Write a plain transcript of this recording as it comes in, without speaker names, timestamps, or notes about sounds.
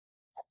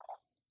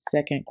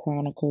Second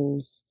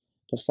Chronicles,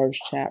 the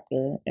first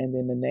chapter, and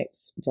then the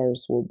next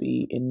verse will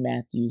be in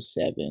Matthew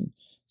 7.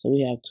 So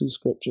we have two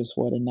scriptures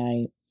for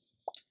tonight.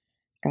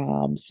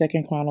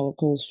 Second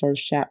Chronicles,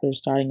 first chapter,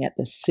 starting at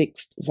the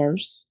 6th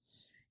verse.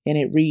 And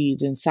it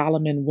reads, "And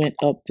Solomon went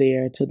up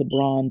there to the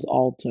bronze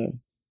altar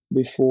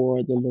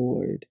before the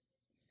Lord,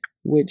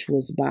 which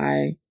was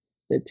by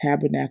the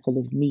tabernacle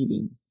of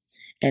meeting,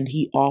 and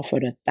he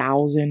offered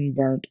 1,000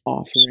 burnt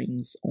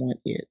offerings on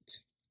it.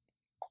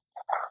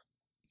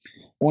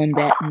 On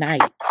that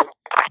night,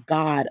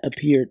 God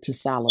appeared to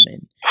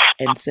Solomon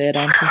and said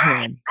unto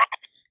him,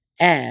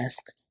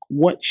 Ask,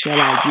 what shall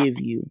I give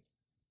you?"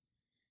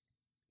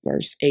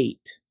 Verse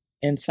 8,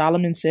 "And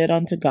Solomon said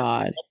unto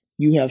God,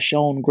 You have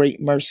shown great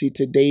mercy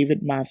to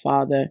David my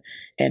father,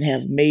 and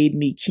have made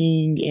me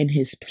king in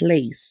his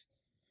place.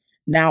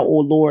 Now, O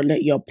Lord,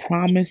 let your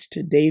promise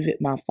to David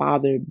my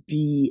father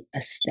be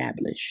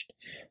established.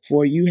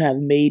 For you have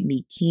made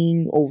me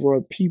king over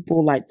a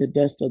people like the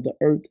dust of the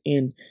earth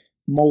in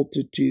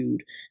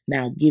multitude.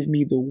 Now give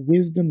me the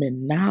wisdom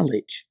and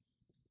knowledge,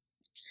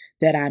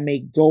 that I may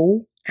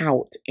go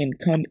out and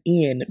come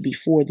in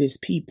before this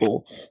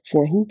people.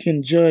 For who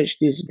can judge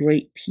this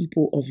great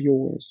people of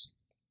yours?"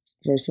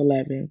 Verse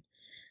 11,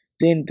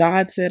 "Then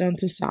God said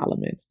unto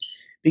Solomon,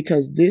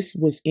 Because this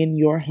was in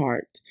your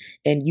heart,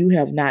 and you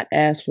have not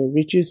asked for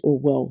riches or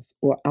wealth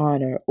or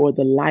honor or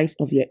the life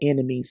of your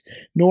enemies,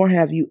 nor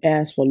have you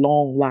asked for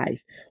long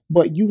life,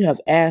 but you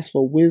have asked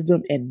for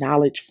wisdom and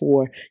knowledge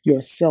for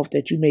yourself,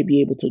 that you may be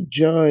able to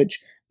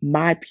judge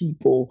my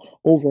people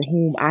over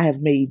whom I have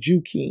made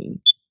you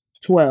king.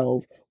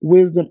 12,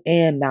 wisdom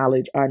and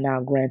knowledge are now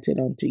granted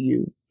unto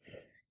you.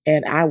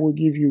 And I will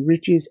give you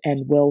riches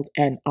and wealth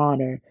and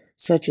honor,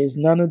 such as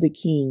none of the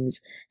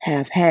kings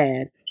have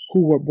had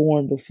who were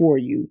born before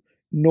you,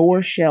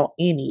 nor shall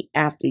any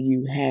after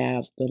you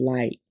have the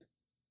like."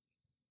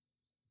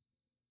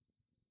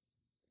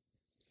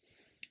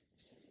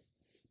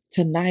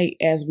 Tonight,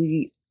 as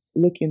we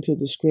look into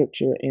the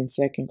scripture in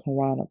Second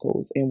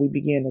Chronicles and we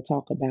begin to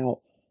talk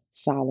about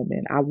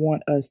Solomon, I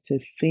want us to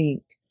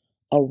think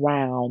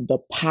around the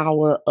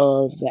power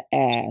of the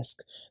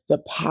ask, the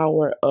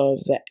power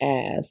of the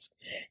ask.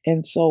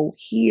 And so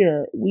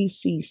here we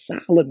see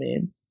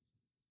Solomon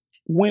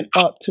went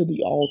up to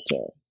the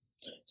altar.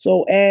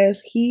 So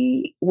as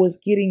he was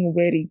getting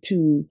ready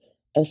to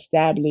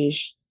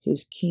establish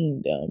his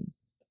kingdom,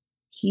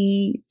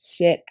 he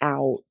set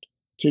out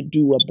to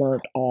do a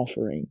burnt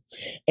offering.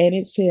 And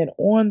it said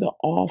on the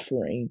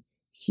offering,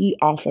 he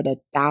offered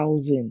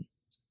 1,000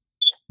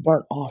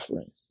 burnt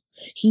offerings.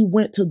 He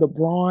went to the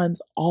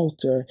bronze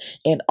altar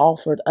and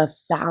offered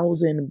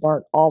 1,000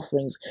 burnt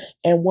offerings.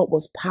 And what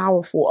was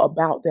powerful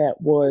about that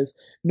was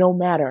no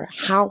matter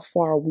how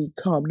far we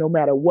come, no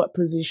matter what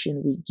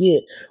position we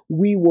get,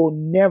 we will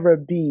never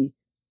be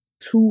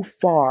too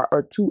far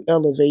or too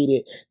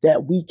elevated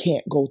that we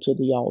can't go to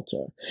the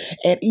altar.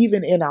 And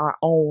even in our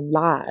own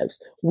lives,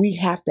 we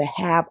have to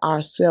have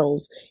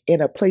ourselves in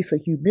a place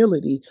of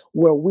humility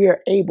where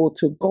we're able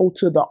to go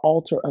to the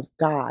altar of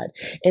God.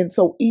 And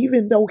so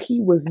even though he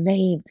was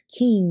named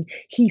king,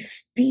 he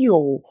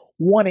still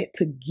wanted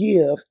to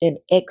give an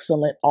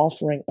excellent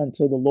offering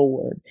unto the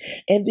Lord.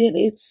 And then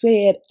it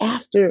said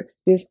after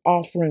this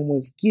offering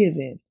was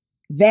given,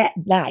 that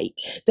night,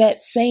 that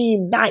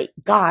same night,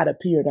 God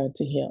appeared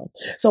unto him.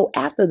 So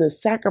after the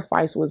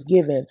sacrifice was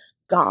given,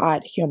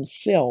 God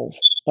himself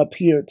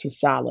appeared to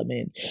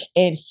Solomon,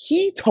 and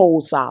he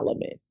told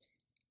Solomon,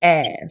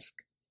 "Ask,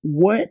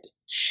 what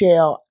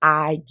shall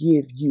I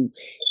give you?"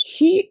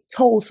 He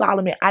told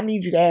Solomon, "I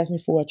need you to ask me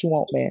for what you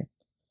want, man.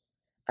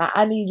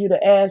 I need you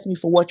to ask me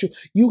for what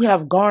you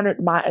have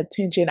garnered my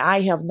attention.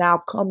 I have now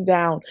come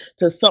down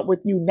to sup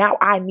with you. Now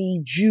I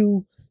need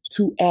you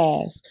to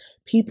ask."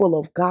 People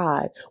of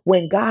God,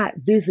 when God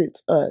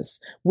visits us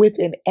with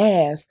an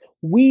ask,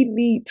 we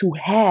need to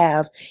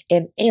have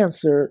an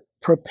answer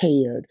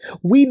prepared.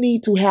 We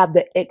need to have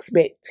the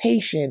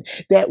expectation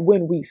that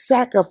when we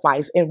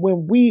sacrifice and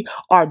when we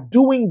are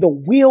doing the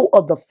will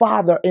of the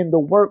Father in the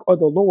work of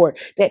the Lord,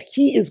 that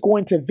he is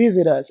going to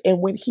visit us.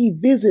 And when he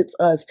visits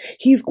us,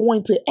 he's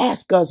going to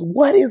ask us,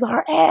 what is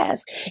our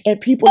ask?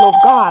 And people of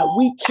God,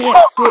 we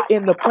can't sit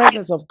in the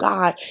presence of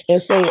God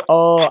and say,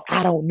 I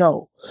don't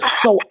know.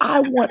 So I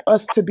want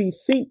us to be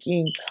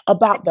thinking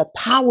about the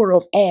power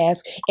of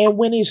ask. And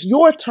when it's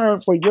your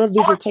turn for your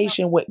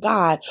visitation with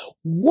God,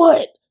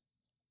 what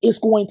is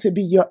going to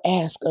be your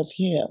ask of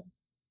him?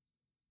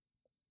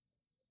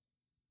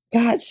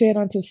 God said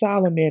unto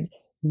Solomon,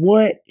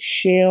 "What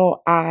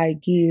shall I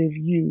give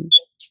you?"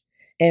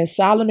 And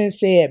Solomon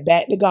said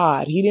back to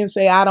God. He didn't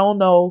say, "I don't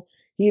know."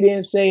 He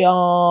didn't say,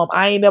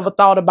 "I ain't never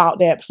thought about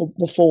that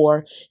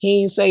before."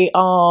 He didn't say,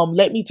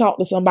 "Let me talk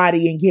to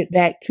somebody and get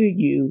back to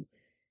you."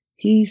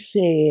 He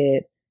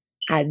said,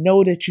 "I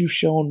know that you've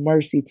shown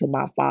mercy to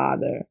my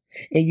father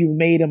and you've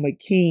made him a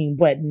king,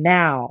 but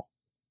now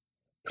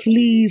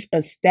please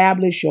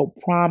establish your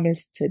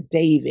promise to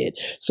David.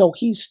 So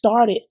he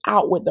started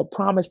out with the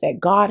promise that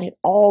God had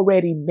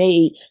already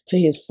made to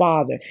his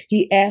father.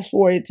 He asked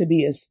for it to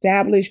be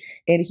established,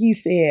 and he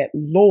said,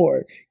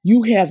 Lord,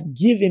 you have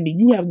given me,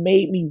 you have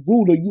made me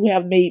ruler, you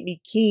have made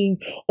me king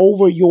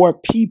over your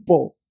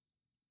people.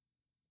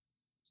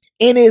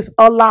 And it's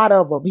a lot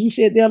of them. He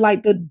said they're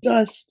like the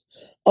dust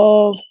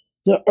of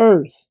the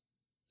earth.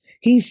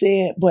 He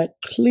said, but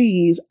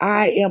please,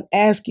 I am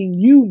asking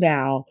you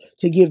now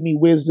to give me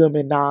wisdom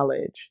and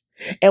knowledge.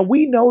 And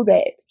we know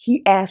that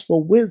he asked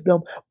for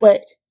wisdom,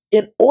 but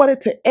in order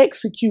to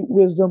execute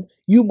wisdom,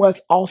 you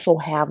must also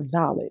have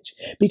knowledge,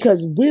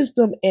 because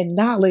wisdom and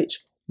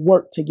knowledge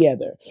work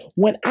together.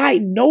 When I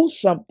know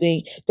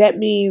something, that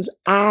means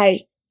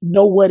I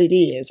know what it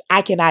is.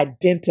 I can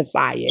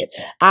identify it.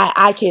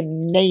 I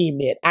can name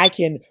it. I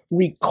can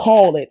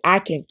recall it. I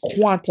can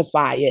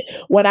quantify it.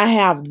 When I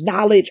have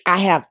knowledge, I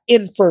have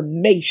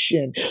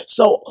information.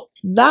 So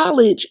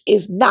knowledge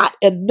is not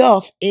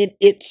enough in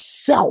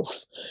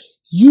itself.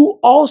 You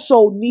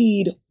also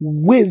need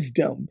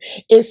wisdom,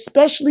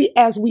 especially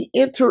as we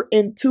enter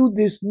into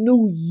this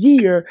new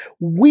year.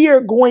 We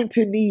are going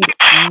to need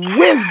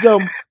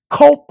wisdom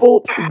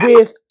coupled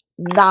with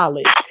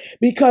knowledge,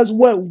 because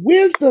what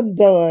wisdom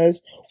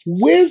does,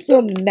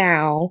 wisdom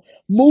now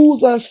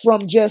moves us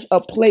from just a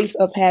place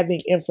of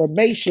having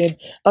information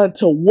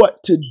unto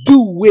what to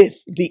do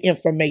with the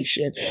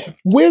information.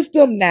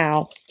 Wisdom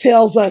now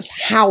tells us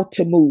how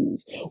to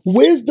move.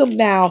 Wisdom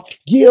now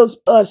gives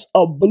us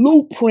a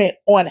blueprint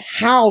on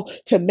how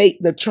to make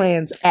the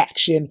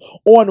transaction,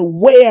 on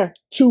where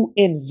to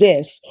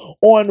invest,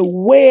 on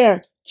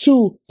where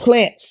to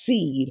plant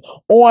seed,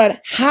 on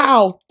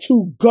how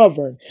to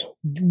govern.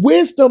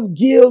 Wisdom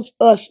gives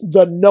us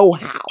the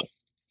know-how.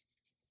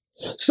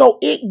 So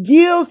it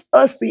gives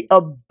us the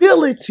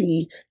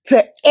ability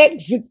to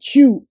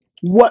execute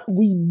what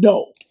we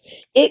know.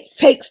 It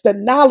takes the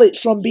knowledge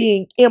from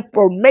being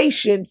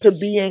information to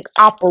being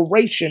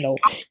operational.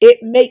 It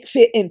makes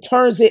it and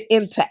turns it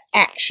into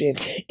action.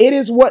 It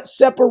is what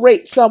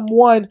separates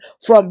someone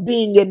from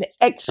being an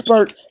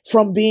expert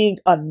from being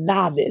a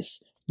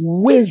novice.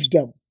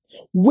 Wisdom.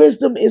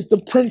 Wisdom is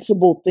the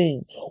principal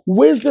thing.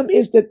 Wisdom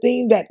is the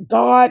thing that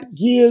God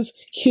gives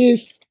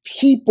his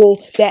people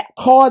that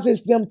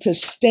causes them to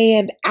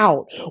stand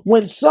out.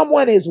 When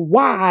someone is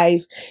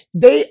wise,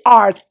 they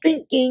are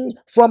thinking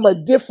from a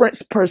different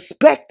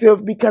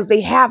perspective because they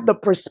have the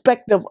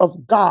perspective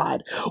of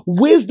God.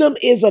 Wisdom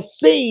is a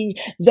thing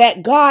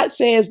that God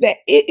says that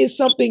it is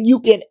something you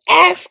can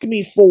ask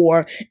me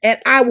for, and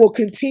I will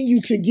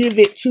continue to give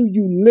it to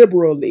you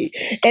liberally.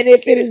 And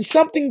if it is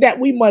something that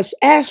we must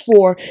ask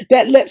for,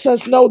 that lets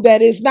us know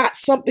that it's not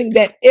something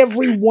that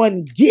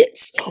everyone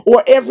gets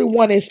or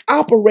everyone is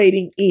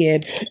operating in.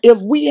 If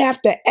we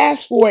have to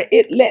ask for it,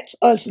 it lets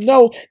us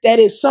know that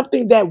it's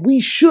something that we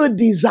should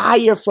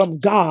desire from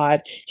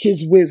God,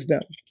 his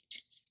wisdom.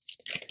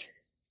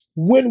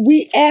 When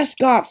we ask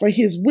God for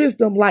his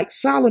wisdom, like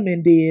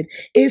Solomon did,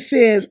 it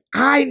says,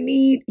 I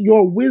need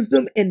your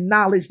wisdom and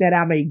knowledge that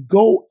I may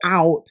go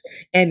out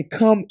and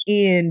come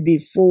in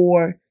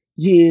before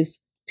his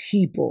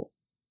people.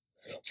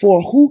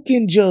 For who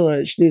can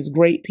judge this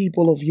great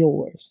people of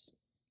yours?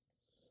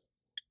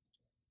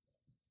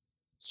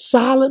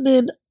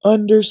 Solomon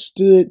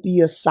understood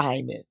the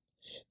assignment.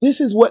 This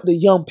is what the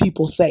young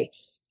people say.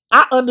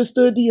 I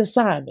understood the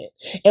assignment.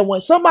 And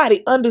when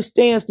somebody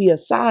understands the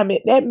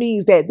assignment, that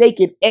means that they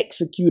can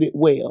execute it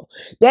well.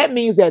 That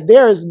means that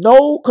there is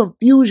no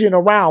confusion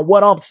around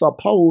what I'm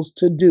supposed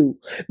to do.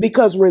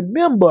 Because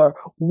remember,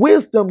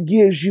 wisdom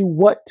gives you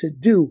what to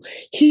do.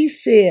 He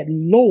said,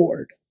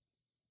 Lord,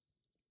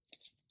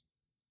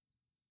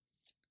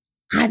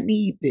 I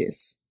need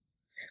this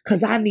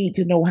because I need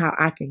to know how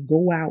I can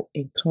go out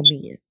and come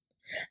in.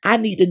 I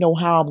need to know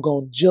how I'm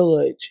going to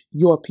judge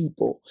your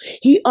people.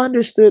 He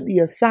understood the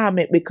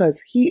assignment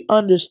because he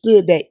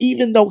understood that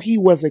even though he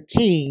was a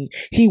king,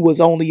 he was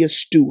only a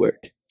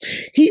steward.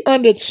 He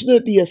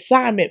understood the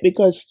assignment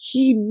because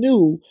he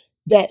knew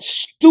that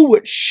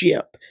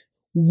stewardship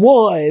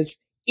was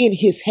in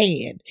his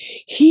hand.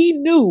 He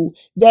knew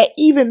that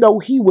even though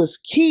he was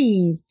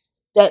king,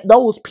 that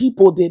those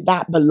people did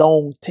not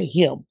belong to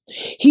him.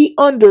 He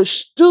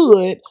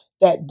understood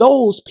that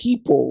those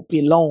people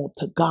belong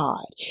to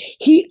God.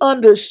 He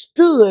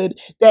understood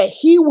that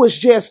he was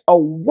just a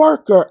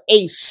worker,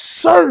 a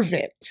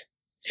servant,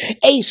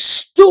 a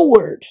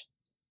steward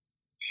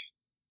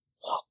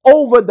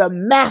over the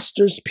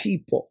master's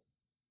people.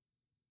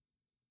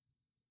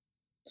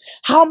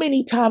 How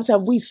many times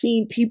have we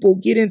seen people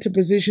get into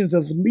positions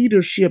of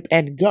leadership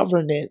and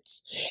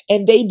governance,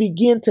 and they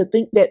begin to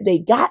think that they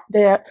got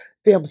there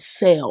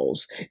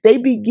themselves? They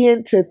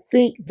begin to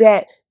think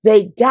that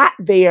they got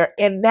there,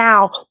 and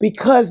now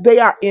because they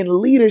are in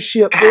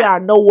leadership, they are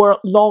no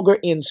longer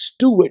in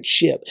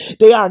stewardship.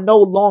 They are no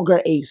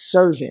longer a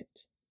servant.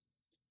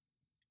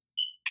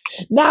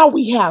 Now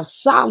we have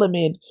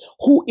Solomon,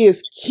 who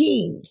is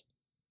king,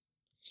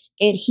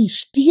 And he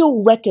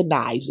still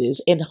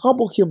recognizes and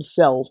humble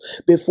himself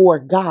before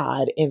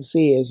God and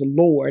says,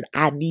 Lord,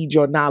 I need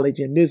your knowledge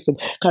and wisdom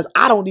because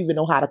I don't even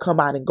know how to come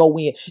out and go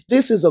in.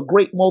 This is a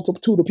great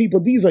multitude of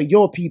people. These are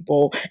your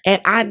people.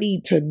 And I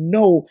need to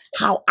know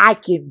how I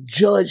can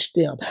judge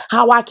them,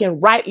 how I can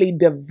rightly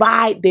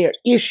divide their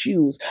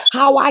issues,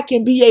 how I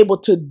can be able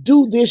to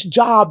do this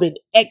job in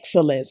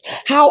excellence,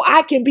 how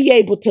I can be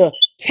able to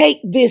take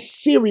this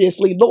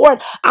seriously. Lord,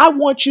 I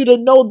want you to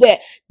know that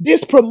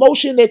this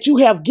promotion that you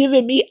have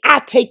given me, I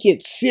take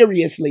it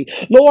seriously.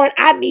 Lord,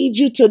 I need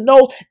you to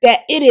know that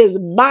it is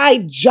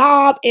my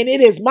job and it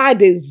is my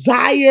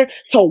desire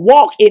to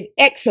walk in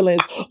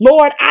excellence.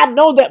 Lord, I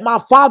know that my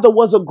father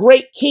was a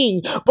great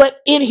king,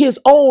 but in his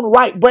own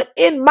right, but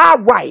in my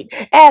right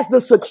as the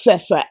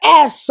successor,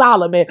 as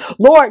Solomon,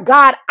 Lord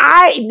God,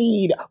 I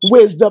need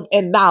wisdom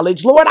and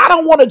knowledge. Lord, I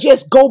don't want to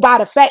just go by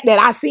the fact that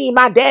I seen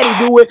my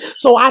daddy do it,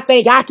 so I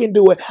think I can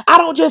do it. I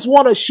don't just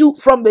want to shoot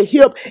from the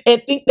hip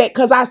and think that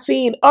because I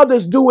seen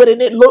others do it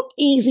and it looked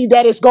easy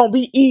that it's going to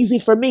be easy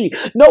for me.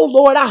 No,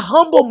 Lord, I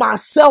humble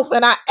myself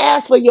and I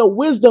ask for your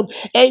wisdom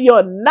and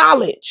your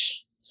knowledge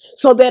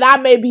so that I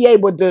may be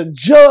able to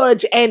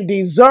judge and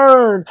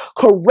discern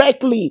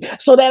correctly,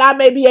 so that I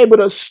may be able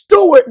to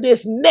steward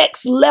this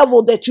next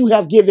level that you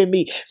have given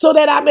me, so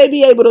that I may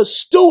be able to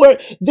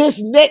steward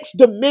this next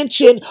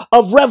dimension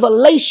of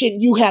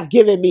revelation you have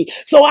given me,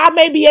 so I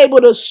may be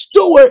able to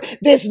steward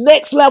this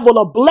next level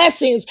of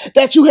blessings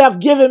that you have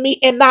given me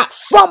and not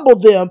fumble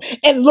them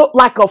and look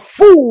like a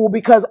fool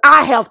because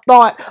I have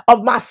thought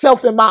of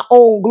myself in my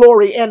own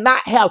glory and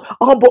not have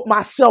humbled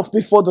myself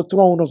before the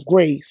throne of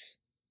grace.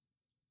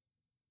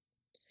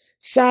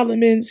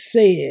 Solomon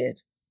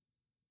said,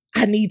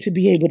 I need to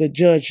be able to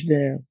judge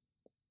them.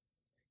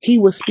 He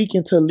was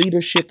speaking to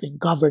leadership and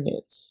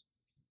governance.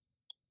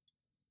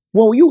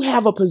 When you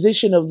have a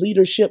position of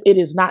leadership, it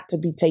is not to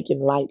be taken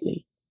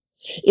lightly.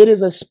 It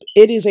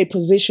is a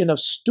position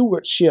of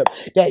stewardship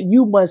that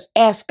you must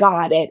ask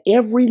God at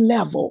every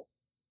level,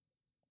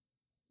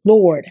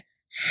 Lord,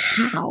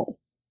 how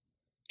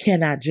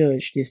can I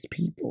judge this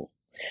people?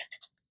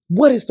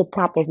 What is the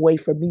proper way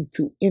for me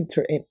to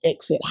enter and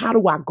exit? How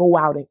do I go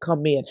out and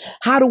come in?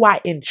 How do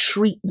I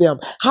entreat them?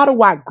 How do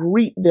I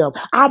greet them?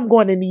 I'm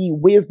going to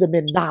need wisdom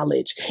and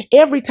knowledge.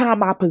 Every time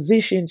my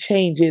position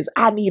changes,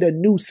 I need a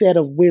new set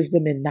of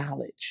wisdom and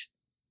knowledge.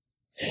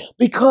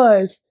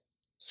 Because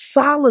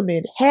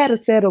Solomon had a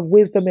set of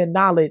wisdom and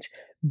knowledge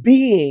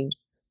being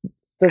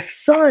the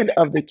son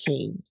of the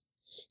king.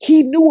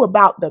 He knew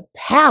about the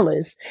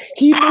palace.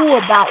 He knew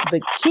about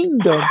the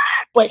kingdom,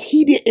 but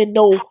he didn't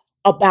know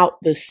about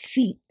the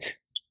seat.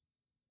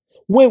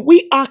 When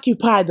we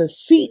occupy the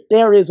seat,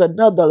 there is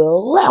another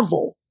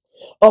level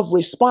of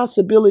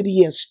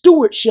responsibility and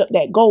stewardship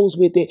that goes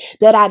with it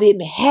that I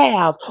didn't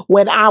have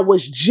when I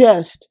was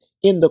just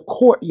in the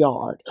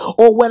courtyard,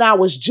 or when I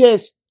was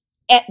just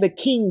at the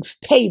king's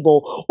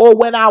table, or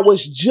when I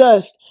was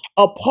just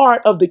a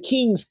part of the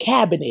king's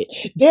cabinet.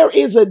 There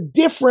is a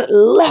different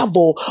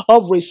level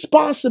of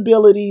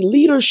responsibility,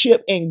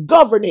 leadership, and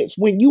governance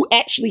when you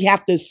actually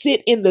have to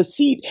sit in the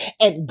seat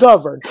and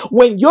govern,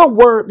 when your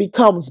word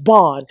becomes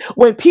bond,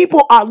 when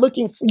people are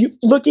looking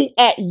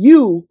at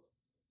you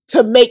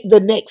to make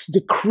the next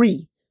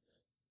decree,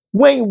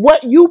 when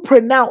what you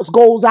pronounce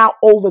goes out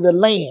over the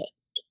land.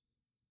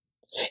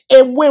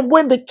 And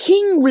when the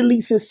king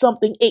releases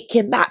something, it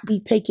cannot be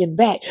taken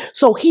back.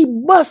 So he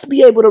must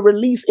be able to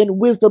release in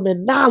wisdom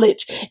and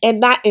knowledge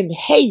and not in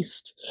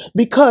haste,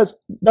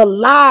 because the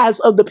lives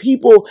of the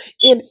people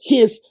in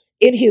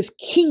his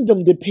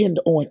kingdom depend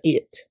on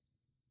it.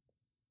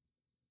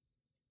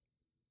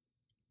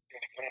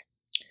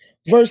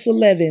 Verse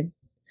 11,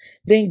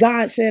 then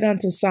God said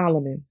unto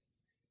Solomon,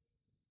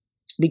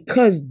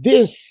 because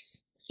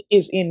this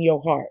is in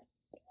your heart.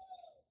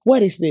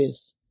 What is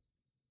this?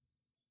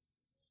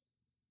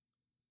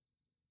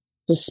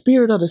 The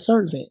spirit of the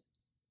servant,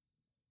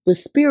 the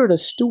spirit of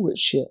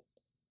stewardship,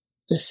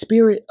 the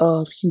spirit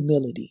of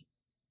humility.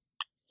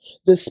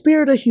 The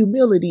spirit of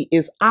humility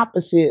is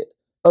opposite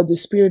of the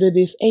spirit of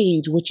this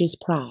age, which is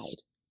pride.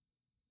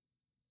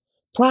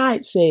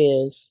 Pride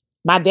says,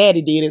 my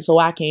daddy did it, so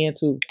I can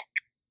too.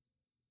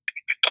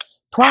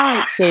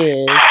 Pride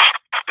says,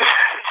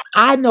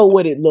 I know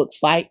what it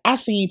looks like. I've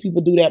seen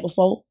people do that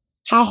before.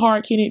 How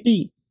hard can it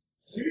be?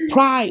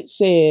 Pride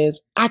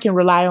says, I can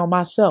rely on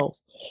myself.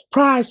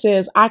 Pride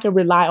says, I can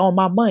rely on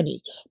my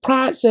money.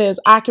 Pride says,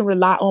 I can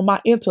rely on my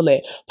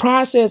intellect.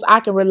 Pride says, I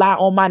can rely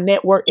on my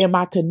network and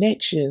my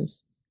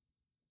connections.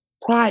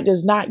 Pride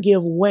does not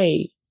give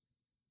way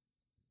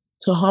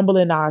to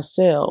humbling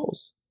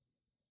ourselves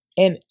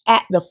and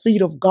at the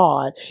feet of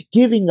God,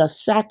 giving a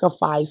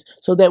sacrifice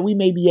so that we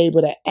may be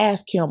able to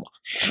ask him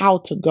how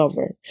to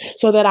govern,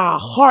 so that our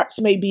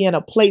hearts may be in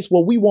a place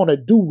where we want to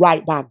do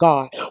right by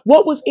God.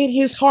 What was in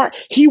his heart?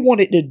 He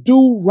wanted to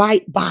do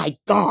right by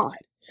God,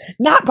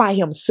 not by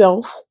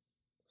himself,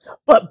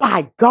 but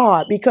by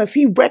God, because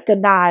he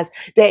recognized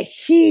that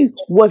he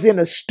was in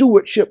a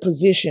stewardship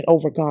position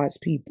over God's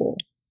people.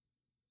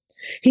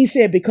 He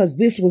said, because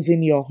this was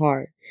in your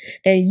heart,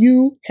 and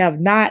you have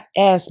not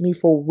asked me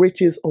for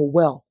riches or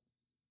wealth.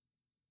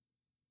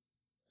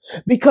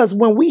 Because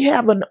when we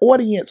have an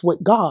audience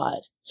with God,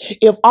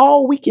 if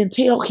all we can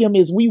tell him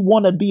is we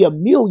want to be a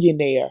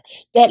millionaire,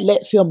 that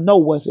lets him know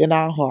what's in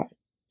our heart.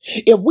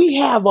 If we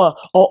have a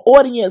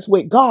audience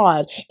with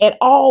God and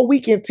all we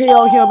can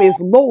tell him is,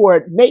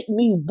 Lord, make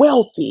me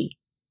wealthy,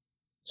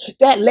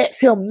 that lets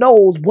him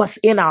know what's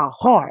in our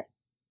heart.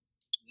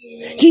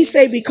 He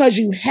say, because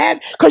you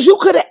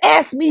could have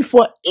asked me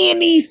for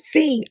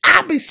anything.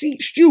 I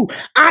beseech you.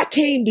 I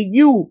came to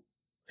you.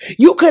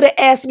 You could have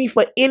asked me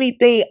for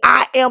anything.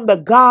 I am the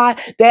God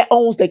that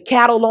owns the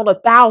cattle on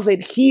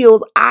 1,000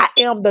 hills. I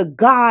am the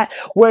God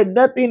where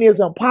nothing is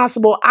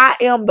impossible. I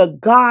am the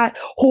God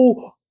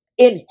who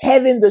in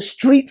heaven the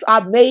streets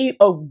are made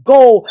of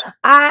gold.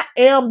 I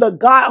am the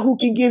God who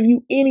can give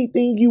you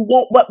anything you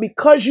want. But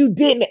because you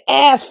didn't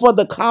ask for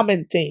the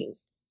common thing,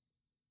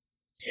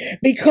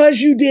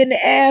 because you didn't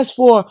ask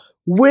for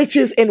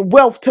riches and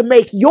wealth to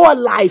make your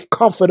life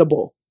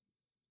comfortable,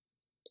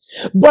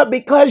 but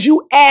because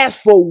you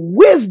asked for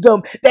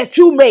wisdom that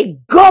you may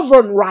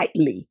govern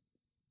rightly.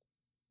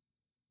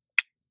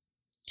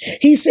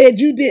 He said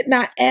you did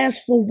not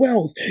ask for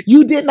wealth.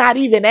 You did not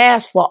even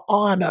ask for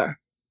honor.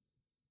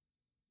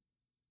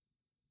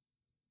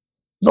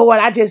 Lord,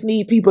 I just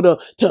need people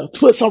to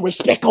put some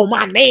respect on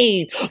my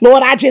name.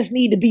 Lord, I just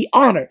need to be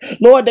honored.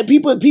 Lord, the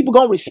people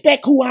gonna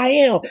respect who I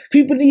am.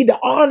 People need to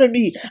honor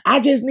me. I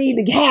just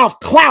need to have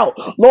clout.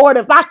 Lord,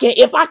 if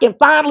I can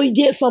finally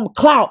get some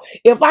clout,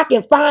 if I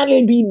can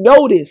finally be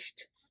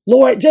noticed,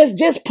 Lord,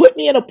 just put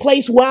me in a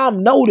place where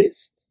I'm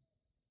noticed.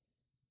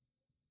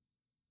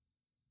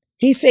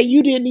 He said,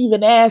 you didn't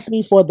even ask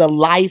me for the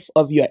life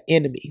of your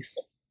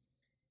enemies.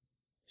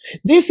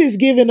 This is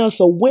giving us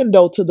a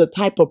window to the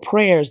type of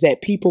prayers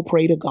that people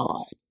pray to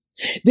God.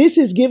 This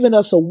is giving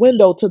us a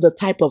window to the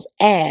type of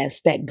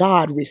ask that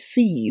God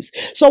receives.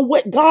 So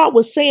what God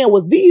was saying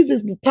was, these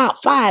is the top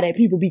 5 that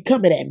people be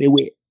coming at me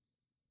with.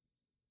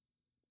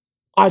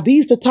 Are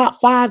these the top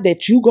 5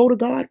 that you go to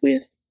God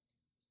with?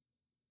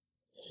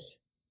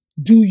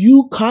 Do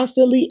you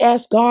constantly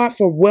ask God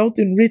for wealth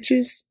and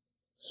riches?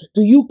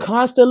 Do you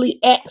constantly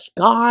ask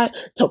God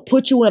to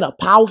put you in a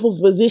powerful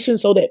position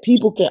so that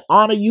people can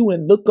honor you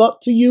and look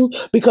up to you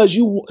because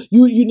you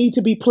need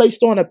to be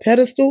placed on a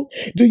pedestal?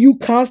 Do you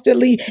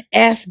constantly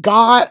ask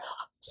God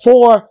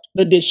for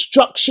the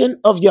destruction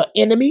of your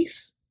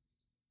enemies?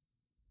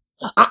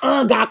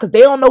 God, because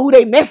they don't know who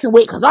they messing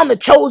with, because I'm the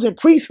chosen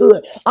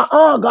priesthood.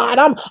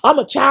 God, I'm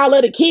a child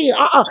of the king.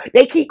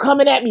 They keep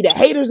coming at me. The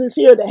haters is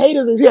here. The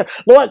haters is here.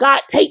 Lord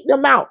God, take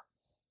them out.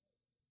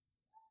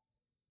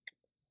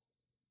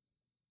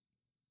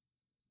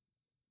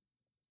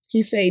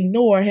 He say,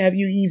 nor have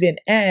you even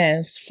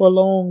asked for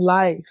long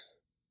life.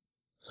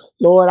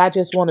 Lord, I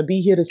just want to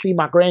be here to see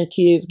my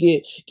grandkids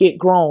get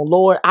grown.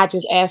 Lord, I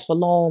just ask for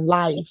long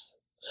life.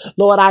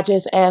 Lord, I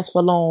just ask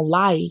for long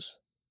life.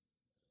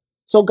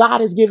 So God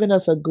has given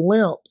us a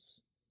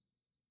glimpse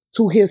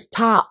to his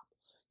top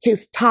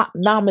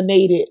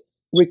nominated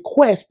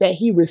request that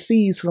he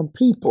receives from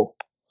people.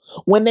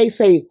 When they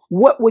say,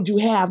 what would you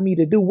have me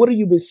to do? What are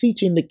you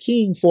beseeching the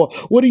king for?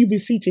 What are you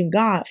beseeching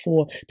God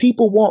for?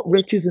 People want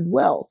riches and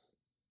wealth.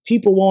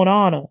 People want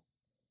honor.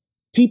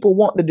 People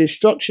want the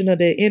destruction of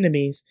their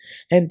enemies,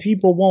 and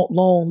people want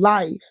long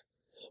life.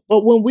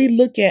 But when we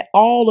look at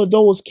all of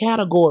those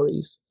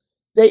categories,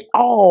 they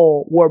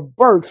all were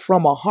birthed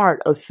from a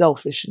heart of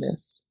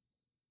selfishness.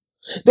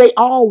 They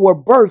all were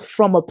birthed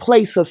from a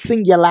place of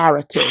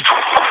singularity.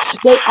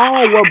 They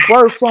all were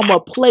birthed from a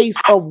place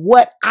of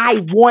what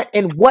I want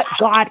and what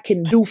God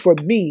can do for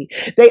me.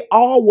 They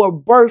all were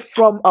birthed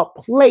from a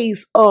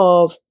place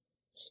of,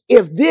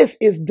 if this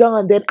is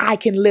done, then I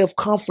can live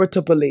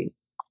comfortably.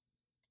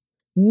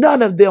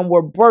 None of them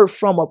were birthed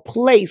from a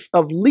place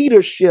of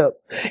leadership.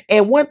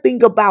 And one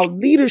thing about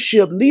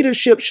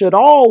leadership should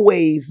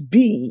always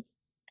be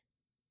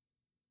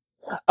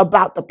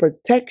about the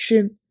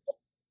protection,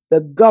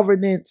 the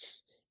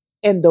governance,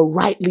 and the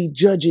rightly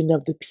judging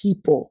of the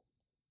people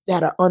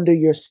that are under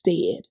your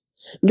stead.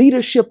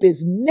 Leadership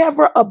is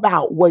never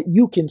about what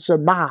you can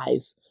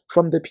surmise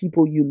from the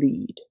people you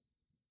lead.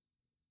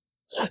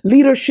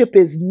 Leadership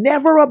is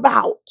never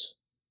about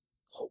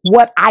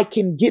what I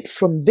can get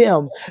from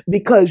them,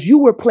 because you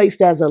were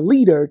placed as a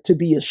leader to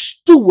be a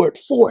steward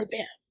for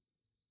them.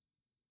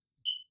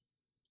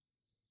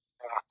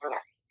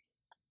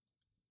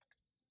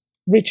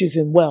 Riches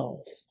and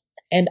wealth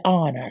and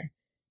honor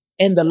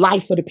and the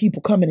life of the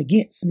people coming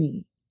against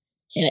me,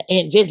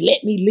 and just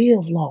let me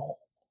live long.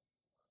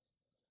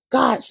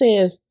 God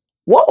says,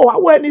 whoa, I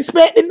wasn't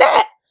expecting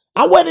that.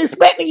 I wasn't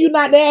expecting you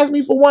not to ask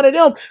me for one of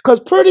them, because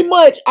pretty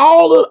much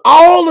all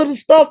of the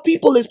stuff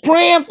people is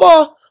praying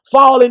for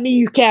fall in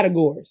these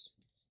categories.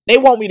 They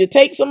want me to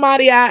take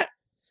somebody out.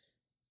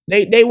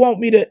 They want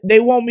me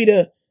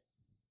to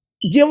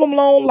give them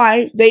long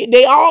life. They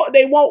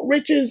want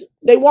riches.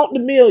 They want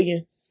the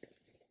million.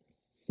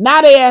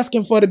 Now they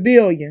asking for the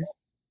billion.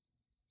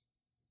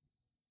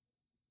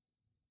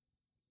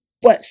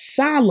 But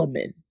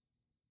Solomon,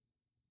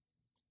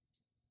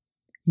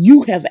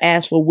 you have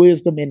asked for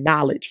wisdom and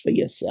knowledge for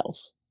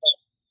yourself.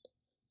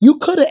 You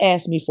could have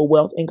asked me for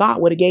wealth and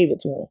God would have gave it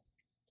to him.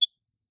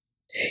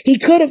 He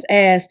could have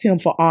asked him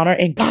for honor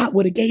and God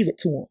would have gave it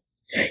to him.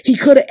 He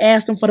could have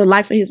asked him for the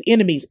life of his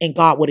enemies and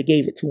God would have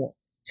gave it to him.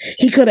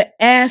 He could have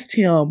asked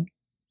him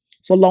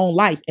for long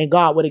life and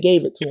God would have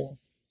gave it to him.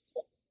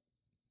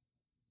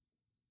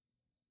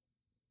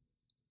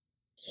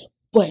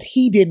 But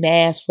he didn't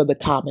ask for the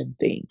common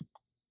thing.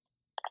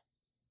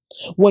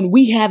 When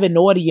we have an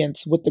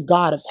audience with the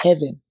God of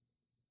heaven,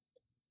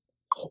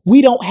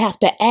 we don't have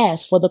to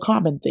ask for the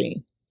common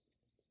thing.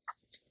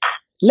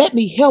 Let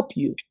me help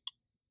you.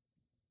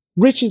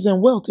 Riches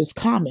and wealth is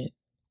common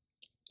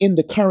in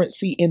the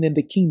currency and in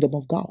the kingdom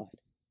of God.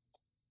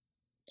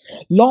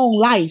 Long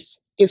life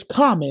is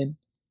common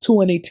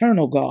to an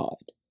eternal God.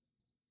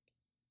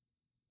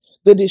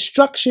 The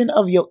destruction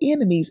of your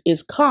enemies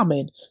is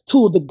common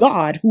to the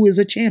God who is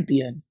a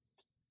champion.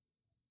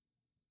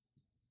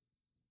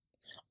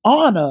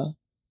 Honor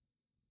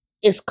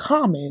is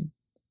common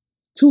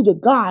to the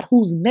God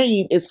whose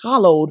name is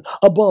hallowed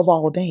above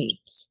all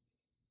names.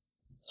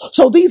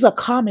 So these are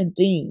common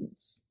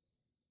things,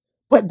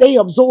 but they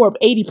absorb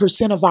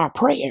 80% of our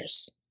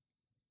prayers.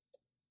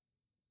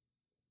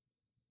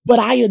 But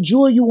I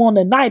adjure you on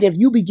the night, if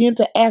you begin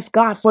to ask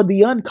God for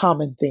the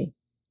uncommon thing,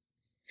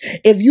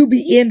 if you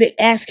begin to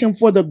ask him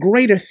for the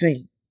greater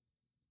thing,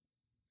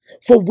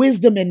 for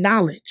wisdom and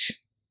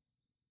knowledge,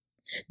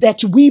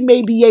 that we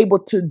may be able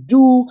to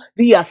do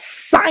the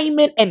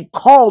assignment and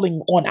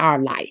calling on our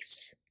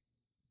life.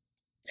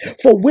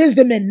 For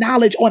wisdom and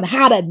knowledge on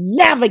how to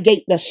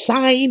navigate the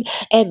sign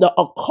and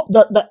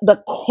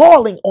the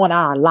calling on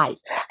our life.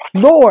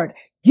 Lord,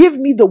 give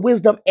me the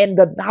wisdom and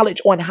the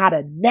knowledge on how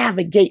to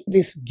navigate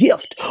this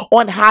gift,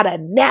 on how to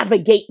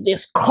navigate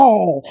this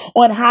call,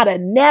 on how to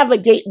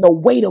navigate the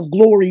weight of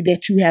glory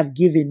that you have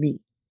given me.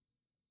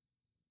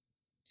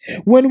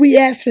 When we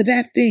ask for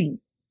that thing,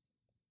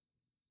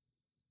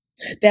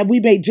 that we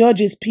may judge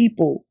his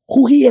people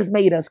who he has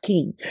made us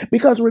king.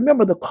 Because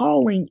remember, the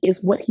calling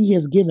is what he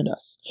has given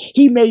us.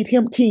 He made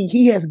him king.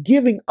 He has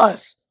given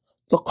us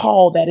the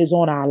call that is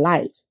on our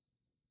life.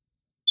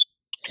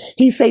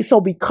 He says, so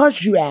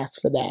because you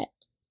asked for that,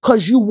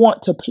 because you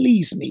want to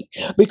please me,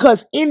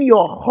 because in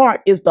your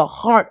heart is the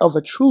heart of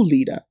a true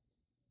leader,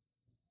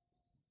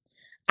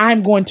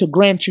 I'm going to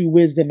grant you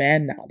wisdom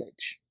and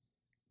knowledge.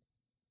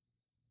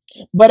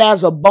 But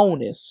as a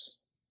bonus,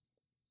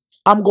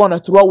 I'm going to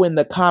throw in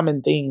the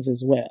common things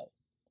as well.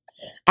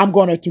 I'm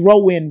going to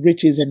throw in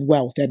riches and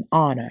wealth and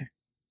honor.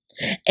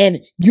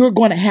 And you're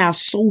going to have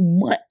so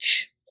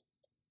much.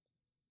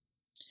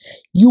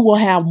 You will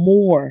have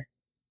more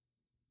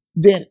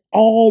than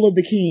all of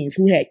the kings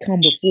who had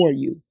come before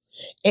you,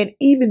 and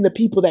even the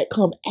people that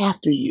come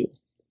after you.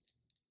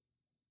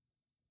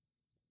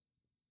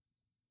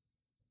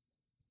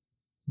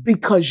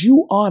 Because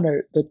you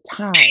honored the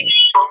time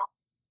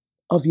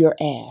of your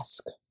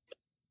ask.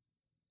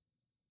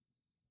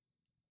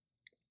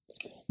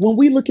 When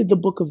we look at the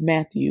book of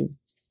Matthew,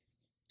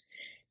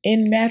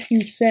 in Matthew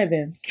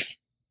 7,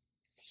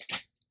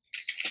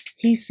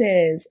 he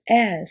says,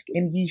 ask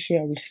and ye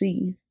shall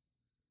receive.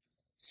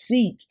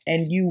 Seek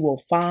and you will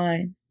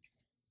find.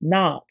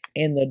 Knock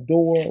and the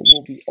door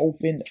will be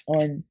opened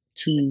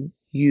unto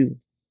you.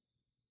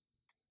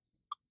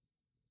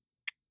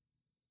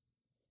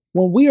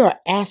 When we are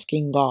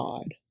asking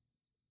God,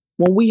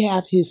 when we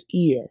have his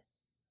ear,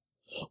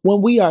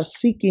 when we are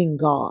seeking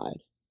God,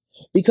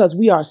 because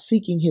we are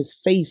seeking his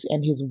face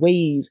and his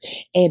ways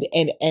and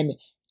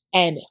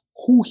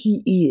who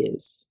he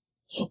is.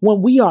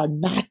 When we are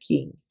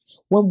knocking,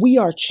 when we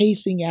are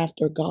chasing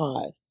after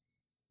God,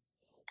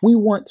 we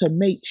want to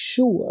make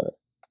sure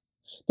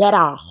that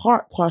our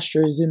heart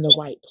posture is in the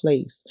right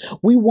place.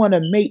 We want to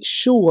make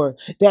sure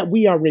that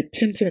we are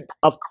repentant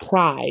of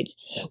pride.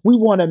 We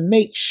want to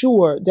make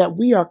sure that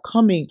we are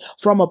coming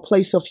from a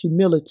place of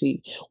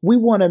humility. We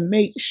want to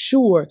make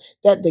sure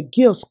that the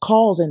gifts,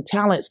 calls, and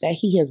talents that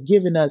he has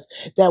given us,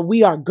 that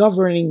we are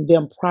governing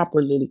them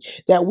properly,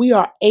 that we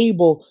are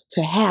able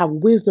to have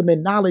wisdom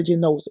and knowledge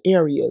in those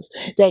areas,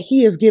 that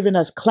he has given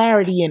us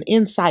clarity and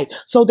insight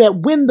so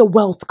that when the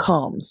wealth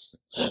comes,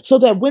 so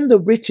that when the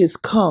riches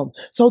come,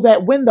 so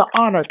that when the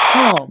honor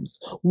comes,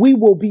 we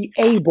will be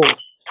able,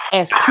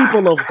 as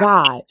people of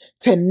God,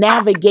 to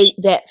navigate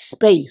that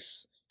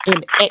space in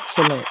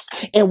excellence.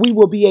 And we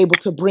will be able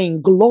to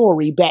bring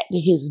glory back to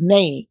his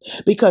name,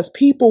 because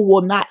people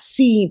will not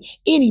see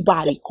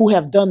anybody who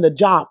have done the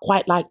job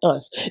quite like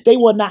us. They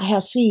will not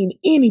have seen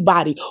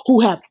anybody who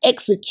have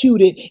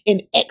executed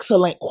in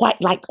excellent quite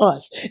like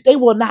us. They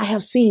will not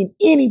have seen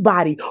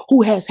anybody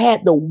who has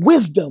had the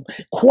wisdom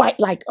quite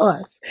like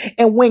us.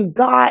 And when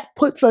God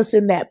puts us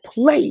in that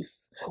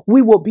place,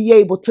 we will be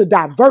able to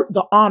divert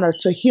the honor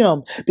to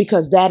him,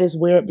 because that is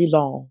where it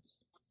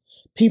belongs.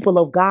 People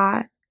of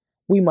God,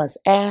 we must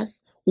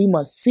ask, we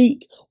must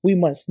seek, we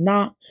must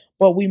knock,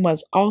 but we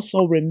must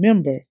also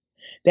remember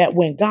that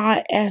when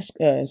God asks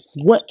us,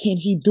 what can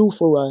he do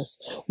for us?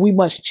 We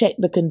must check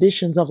the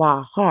conditions of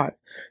our heart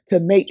to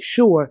make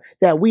sure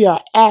that we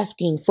are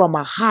asking from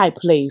a high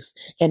place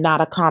and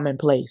not a common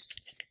place.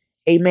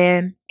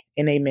 Amen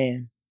and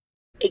amen.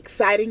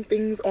 Exciting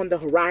things on the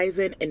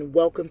horizon, and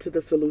welcome to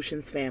the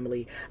Solutions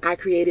family. I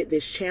created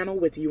this channel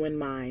with you in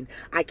mind.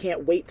 I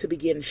can't wait to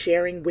begin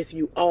sharing with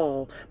you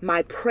all.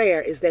 My prayer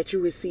is that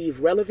you receive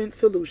relevant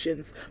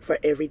solutions for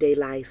everyday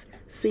life.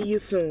 See you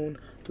soon.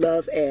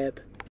 Love, Ebb.